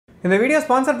இந்த video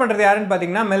sponsor பண்ணுறது யாருன்னு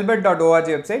பார்த்தீங்கன்னா melbet.org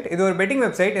வெப்சைட். இது ஒரு பெட்டிங்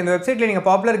வெப்சைட். இந்த வெப்சைட்டில் நீங்கள்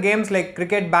popular games like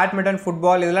cricket, badminton,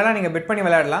 football இதெல்லாம் நீங்கள் பெட் பண்ணி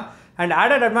விளையாடலாம். அண்ட்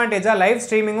ஆடட் அட்வான்டேஜாக லைவ்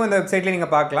ஸ்ட்ரீமிங்கும் இந்த வெப்சைட்டில்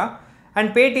நீங்கள் பார்க்கலாம்.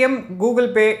 அண்ட் பேடிஎம், கூகுள்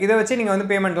பே இதை வச்சு நீங்கள் வந்து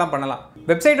பேமெண்ட்லாம் பண்ணலாம்.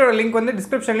 வெப்சைட்டோட லிங்க் வந்து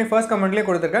டிஸ்கிரிப்ஷன்லேயும் ஃபர்ஸ்ட் கமெண்ட்லேயும்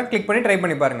கொடுத்துருக்கேன். கிளிக் பண்ணி ட்ரை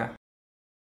பண்ணி பாருங்கள்.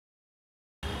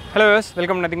 Hello use,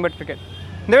 welcome nothing but cricket.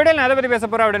 இந்த வீடியோவில் நான் எதை பற்றி பேச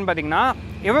போகிறேன் அப்படின்னு பார்த்தீங்கன்னா,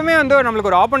 எப்பவுமே வந்து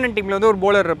நம்மளுக்கு ஒரு ஆப்போனன்ட் டீமில் வந்து ஒரு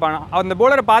போலர் இருப்பான். அந்த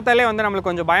போலரை பார்த்தாலே வந்து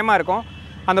நம்மளுக்கு கொஞ்சம் பயமாக இருக்கும்.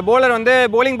 அந்த போலர் வந்து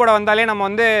போலிங் போட வந்தாலே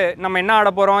நம்ம என்ன ஆட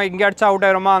போகிறோம், இங்கே அடிச்சா அவுட்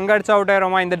ஆயிரோமா, அங்கே அடிச்சா அவுட்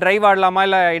ஆயிரோமா, இந்த டிரைவ் ஆடலாமா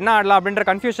இல்லை என்ன ஆடலாம் அப்படின்ற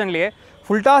கன்ஃபியூஷன்லேயே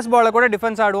ஃபுல் டாஸ் பாலை கூட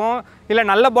டிஃபென்ஸ் ஆடுவோம், இல்லை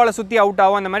நல்ல பாலை சுற்றி அவுட்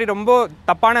ஆகும். அந்த மாதிரி ரொம்ப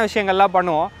தப்பான விஷயங்கள்லாம்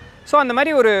பண்ணுவோம். ஸோ அந்த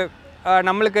மாதிரி ஒரு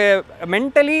நம்மளுக்கு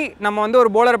மென்டலி நம்ம வந்து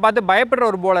ஒரு போலரை பார்த்து பயப்படுற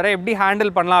ஒரு போலரை எப்படி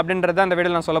ஹேண்டில் பண்ணலாம் அப்படின்றத அந்த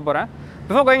வீடியோவில் நான் சொல்ல போகிறேன்.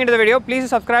 Before going into the video please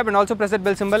subscribe and also press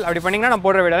bell simple. அப்படி பண்ணிங்கன்னா நான்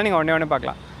போடுற வீடியோவில் நீங்கள் ஒன்றே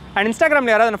பார்க்கலாம். அண்ட்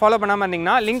இன்ஸ்டாகிராமில் யாராவது ஃபாலோ பண்ணாமல்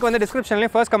இருந்தீங்கன்னா லிங்க் வந்து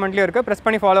டிஸ்கிரிப்ஷன்லேயும் ஃபர்ஸ்ட் கமெண்ட்லேயும் இருக்குது. ப்ரெஸ்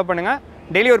பண்ணி ஃபாலோ பண்ணுங்கள்.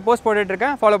 டெய்லி ஒரு போஸ்ட்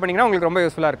போட்டுட்ருக்கேன். ஃபாலோ பண்ணிங்கன்னா உங்களுக்கு ரொம்ப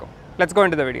யூஸ்ஃபுல்லாக இருக்கும். Let's go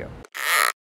into the video.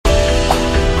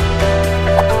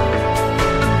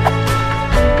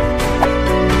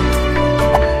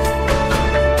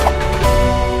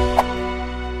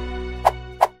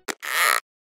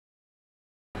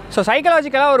 So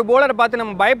சைக்கலாஜிக்கலாக ஒரு போலரை பார்த்து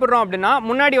நம்ம பயப்படுறோம் அப்படின்னா,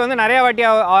 முன்னாடி வந்து நிறையா வாட்டி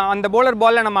அந்த போலர்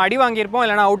பாலில் நம்ம அடி வாங்கியிருப்போம்,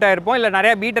 இல்லைனா அவுட் ஆகிருப்போம், இல்லை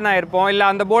நிறையா பீட்டன் ஆகிருப்போம், இல்லை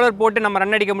அந்த போலர் போட்டு நம்ம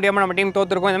ரன் அடிக்க முடியாமல் நம்ம டீம்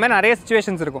தோற்றுருக்கோம். இந்த மாதிரி நிறைய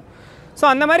சிச்சுவேஷன்ஸ் இருக்கும். ஸோ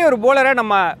அந்த மாதிரி ஒரு போலரை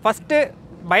நம்ம ஃபஸ்ட்டு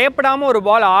பயப்படாமல் ஒரு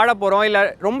பால் ஆட போகிறோம், இல்லை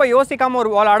ரொம்ப யோசிக்காமல் ஒரு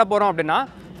பால் ஆட போகிறோம் அப்படின்னா,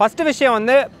 ஃபஸ்ட்டு விஷயம்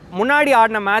வந்து முன்னாடி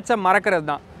ஆடின மேட்சை மறக்கிறது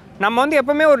தான். நம்ம வந்து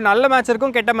எப்போவுமே ஒரு நல்ல மேட்ச்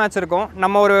இருக்கும், கெட்ட மேட்ச் இருக்கும்.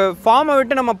 நம்ம ஒரு ஃபார்மை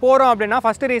விட்டு நம்ம போகிறோம் அப்படின்னா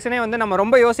ஃபஸ்ட்டு ரீசனே வந்து நம்ம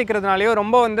ரொம்ப யோசிக்கிறதுனாலையோ,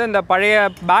 ரொம்ப வந்து இந்த பழைய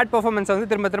பேட் பர்ஃபார்மன்ஸை வந்து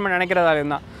திரும்ப திரும்ப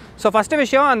நினைக்கிறதாலையும் தான். ஸோ ஃபஸ்ட்டு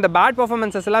விஷயம் அந்த பேட்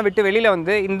பர்ஃபார்மன்ஸஸ் எல்லாம் விட்டு வெளியில்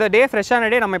வந்து இந்த டே ஃப்ரெஷ்ஷான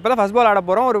டே நம்ம இப்போ தான் ஃபஸ்ட் பால் ஆட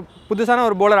போகிறோம், ஒரு புதுசான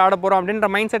ஒரு போலர் ஆட போகிறோம் அப்படின்ற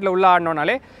மைண்ட் செட்டில் உள்ள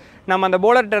ஆடினோனாலே நம்ம அந்த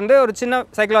போலர்கிட்டருந்து ஒரு சின்ன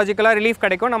சைக்கலாஜிக்கலாக ரிலீஃப்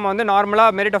கிடைக்கும். நம்ம வந்து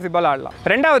நார்மலாக மெரிட் ஆஃப் தி பால் ஆடலாம்.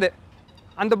 ரெண்டாவது,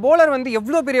 அந்த போலர் வந்து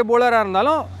எவ்வளோ பெரிய போலராக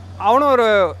இருந்தாலும் அவனும் ஒரு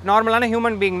நார்மலான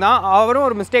ஹியூமன் பீயிங் தான். அவரும்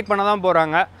ஒரு மிஸ்டேக் பண்ண தான்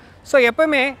போகிறாங்க. ஸோ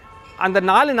எப்போவுமே அந்த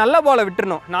 4 நல்ல பாலை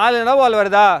விட்டுறணும். 4 நல்ல பால்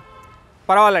வருதா,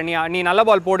 பரவாயில்ல, நீ நல்ல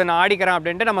பால் போடு, நான் ஆடிக்கிறேன்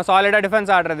அப்படின்ட்டு நம்ம சாலிடாக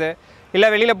டிஃபென்ஸ் ஆடுறது, இல்லை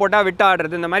வெளியில் போட்டால் விட்டு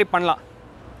ஆடுறது, இந்த மாதிரி பண்ணலாம்.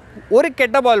 ஒரு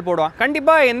கெட்ட பால் போடுவான்.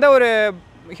 கண்டிப்பாக எந்த ஒரு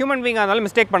ஹியூமன் பீயிங்காக இருந்தாலும்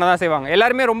மிஸ்டேக் பண்ண தான் செய்வாங்க.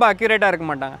 எல்லாருமே ரொம்ப அக்யூரேட்டாக இருக்க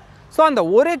மாட்டாங்க. ஸோ அந்த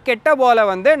ஒரு கெட்ட பாலை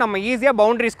வந்து நம்ம ஈஸியாக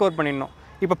பவுண்டரி ஸ்கோர் பண்ணிடணும்.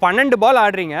 இப்போ 12 பால்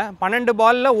ஆடுறீங்க, 12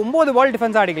 பாலில் 9 பால்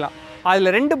டிஃபென்ஸ் ஆடிக்கலாம்.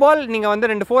 அதில் 2 பால் நீங்கள் வந்து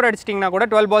 2 4 அடிச்சிட்டிங்கன்னா கூட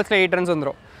 12 பால்ஸில் 8 ரன்ஸ்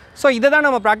வந்துடும். ஸோ இதை தான்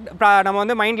நம்ம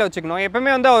வந்து மைண்டில் வச்சுக்கணும்.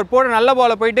 எப்போவுமே வந்து அவர் போட நல்ல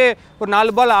பாலை போயிட்டு ஒரு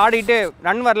 4 பால் ஆடிட்டு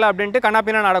ரன் வரல அப்படின்ட்டு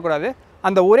கண்ணாப்பின்னா ஆடக்கூடாது.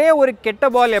 அந்த ஒரே ஒரு கெட்ட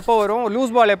பால் எப்போ வரும்,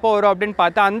 லூஸ் பால் எப்போ வரும் அப்படின்னு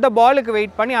பார்த்து அந்த பாலுக்கு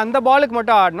வெயிட் பண்ணி அந்த பாலுக்கு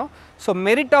மட்டும் ஆடணும். ஸோ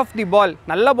மெரிட் ஆஃப் தி பால்,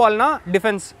 நல்ல பால்னால்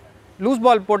டிஃபென்ஸ். லூஸ்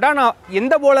பால் போட்டால் நான்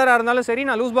எந்த போலராக இருந்தாலும் சரி,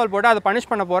 நான் லூஸ் பால் போட்டால் அதை பனிஷ்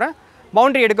பண்ண போகிறேன்,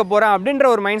 பவுண்டரி எடுக்க போகிறேன் அப்படின்ற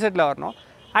ஒரு மைண்ட் செட்டில் வரணும்.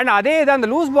 அண்ட் அதே இது அந்த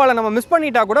லூஸ் பாலை நம்ம மிஸ்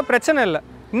பண்ணிட்டா கூட பிரச்சனை இல்லை.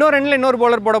 இன்னொரு ரன்னில் இன்னொரு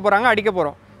போலர் போட போகிறாங்க, அடிக்க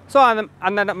போகிறோம். ஸோ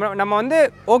அந்த நம்ம வந்து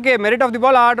okay merit of the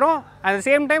ball ஆடுறோம், at the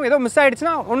same time ஏதோ மிஸ்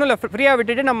ஆகிடுச்சுன்னா ஒன்றும் இல்லை, ஃப்ரீயாக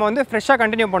விட்டுட்டு நம்ம வந்து ஃப்ரெஷ்ஷாக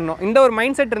கண்டினியூ பண்ணணும். இந்த ஒரு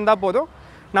மைண்ட் செட் இருந்தால் போதும்,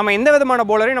 நம்ம எந்த விதமான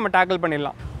போலரையும் நம்ம டேக்கிள்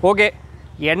பண்ணிடலாம். ஓகே,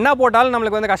 என்ன போட்டாலும்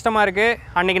நம்மளுக்கு வந்து கஷ்டமாக இருக்குது,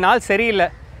 அன்றைக்கி நாள் சரியில்லை,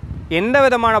 எந்த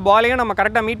விதமான பாலையும் நம்ம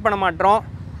கரெக்டாக மீட் பண்ண மாட்டோம்.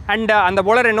 அண்ட் அந்த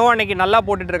போலர் இன்னும் அன்றைக்கி நல்லா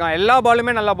போட்டுட்ருக்கான், எல்லா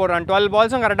பாலுமே நல்லா போடுறான், 12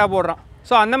 பால்ஸும் கரெக்டாக போடுறான்.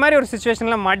 ஸோ அந்த மாதிரி ஒரு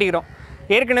சுச்சுவேஷனில் மாட்டிக்கிறோம்.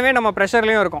 ஏற்கனவே நம்ம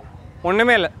ப்ரெஷர்லேயும் இருக்கும்,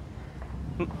 ஒன்றுமே இல்லை,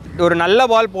 ஒரு நல்ல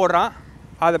பால் போடுறான்,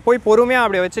 அதை போய் பொறுமையாக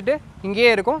அப்படியே வச்சுட்டு இங்கேயே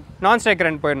இருக்கும், நான் ஸ்ட்ரைக்கர்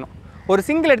ரன் போயிடணும். ஒரு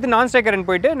சிங்கிள் எடுத்து நான் ஸ்ட்ரைக்கர் ரன்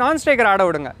போயிட்டு நான் ஸ்ட்ரைக்கர் ஆட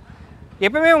விடுங்க.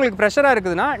 எப்போவுமே உங்களுக்கு ப்ரெஷராக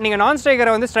இருக்குதுன்னா நீங்கள் நான்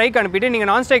ஸ்ட்ரைக்கரை வந்து ஸ்ட்ரைக் அனுப்பிட்டு நீங்கள்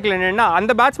நான் ஸ்ட்ரைக்கில் நின்னா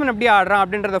அந்த பேட்ஸ்மேன் எப்படி ஆடுறான்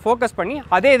அப்படின்றத ஃபோக்கஸ் பண்ணி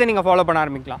அதே இதை நீங்கள் ஃபாலோ பண்ண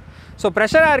ஆரம்பிக்கலாம். ஸோ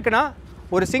ப்ரெஷராக இருக்குன்னா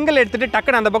ஒரு சிங்கிள் எடுத்துகிட்டு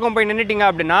டக்குன்னு அந்த பக்கம் போய் நின்றுட்டிங்க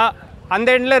அப்படின்னா அந்த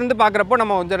எண்டில் இருந்து பார்க்குறப்போ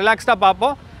நம்ம கொஞ்சம் ரிலாக்ஸ்டாக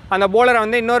பார்ப்போம். அந்த போலரை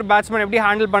வந்து இன்னொரு பேட்ஸ்மேன் எப்படி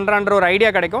ஹேண்டில் பண்ணுறான்ற ஒரு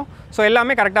ஐடியா கிடைக்கும். ஸோ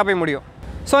எல்லாமே கரெக்டாக போய் முடியும்.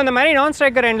 ஸோ இந்த மாதிரி நான்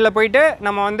ஸ்ட்ரைக்கர் எண்டில் போயிட்டு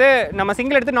நம்ம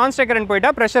சிங்கிள் எடுத்து நான் ஸ்ட்ரைக்கர் ரன்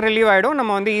போயிட்டால் ப்ரெஷர் ரிலீவ் ஆகிடும்.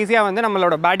 நம்ம வந்து ஈஸியாக வந்து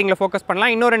நம்மளோட பேட்டிங்கில் ஃபோக்கஸ்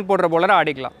பண்ணலாம், இன்னொரு ரன் போடுற போலரை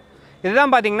ஆடிக்கலாம்.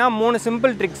 இதுதான் பார்த்தீங்கன்னா 3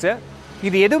 சிம்பிள் ட்ரிக்ஸு.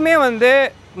 இது எதுவுமே வந்து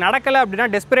நடக்கலை அப்படின்னா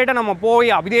டெஸ்பரேட்டாக நம்ம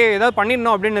போய் அப்படியே ஏதாவது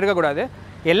பண்ணிடணும் அப்படின்னு இருக்கக்கூடாது.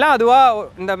 எல்லாம் அதுவாக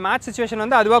இந்த மேட்ச் சுச்சுவேஷன்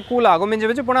வந்து அதுவாக கூல் ஆகும்.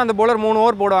 மிஞ்சி போனால் அந்த போலர் 3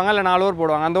 ஓவர் போடுவாங்க, இல்லை 4 ஓவர்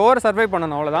போடுவாங்க. அந்த ஓவர் சர்வை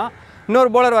பண்ணணும், அவ்வளோதான். இன்னொரு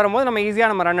போலர் வரும்போது நம்ம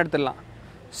ஈஸியாக நம்ம ரன் எடுத்துடலாம்.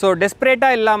 ஸோ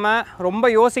டெஸ்பரேட்டாக இல்லாமல் ரொம்ப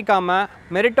யோசிக்காமல்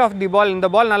மெரிட் ஆஃப் தி பால், இந்த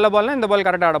பால் நல்ல பால்னால் இந்த பால்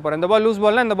கரெக்டாக ஆட போகிறேன், இந்த பால் லூஸ்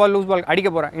பால்னால் இந்த பால் லூஸ் பால் அடிக்க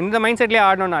போகிறேன், இந்த மைண்ட் செட்லேயே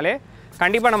ஆடணுனாலே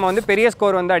கண்டிப்பாக நம்ம வந்து பெரிய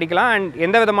ஸ்கோர் வந்து அடிக்கலாம். அண்ட்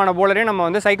எந்த விதமான போலரையும் நம்ம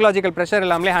வந்து சைக்கலாஜிக்கல் ப்ரெஷர்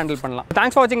இல்லாமலே ஹேண்டில் பண்ணலாம்.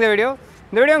 தேங்க்ஸ் ஃபார் வாட்சிங் த வீடியோ.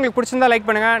 இந்த வீடியோ உங்களுக்கு பிடிச்சிருந்தா லைக்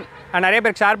பண்ணுங்கள், அண்ட் நிறைய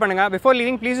பேருக்கு ஷேர் பண்ணுங்கள். Before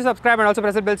leaving please subscribe and also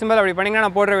press bell symbol. அப்படி பண்ணிங்கன்னா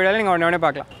நான் போடுற வீடியோவில் நீங்கள் உடனே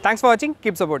பார்க்கலாம். தேங்க்ஸ் ஃபார் வாட்சிங்,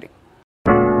 கீப் சப்போர்ட்டிங்.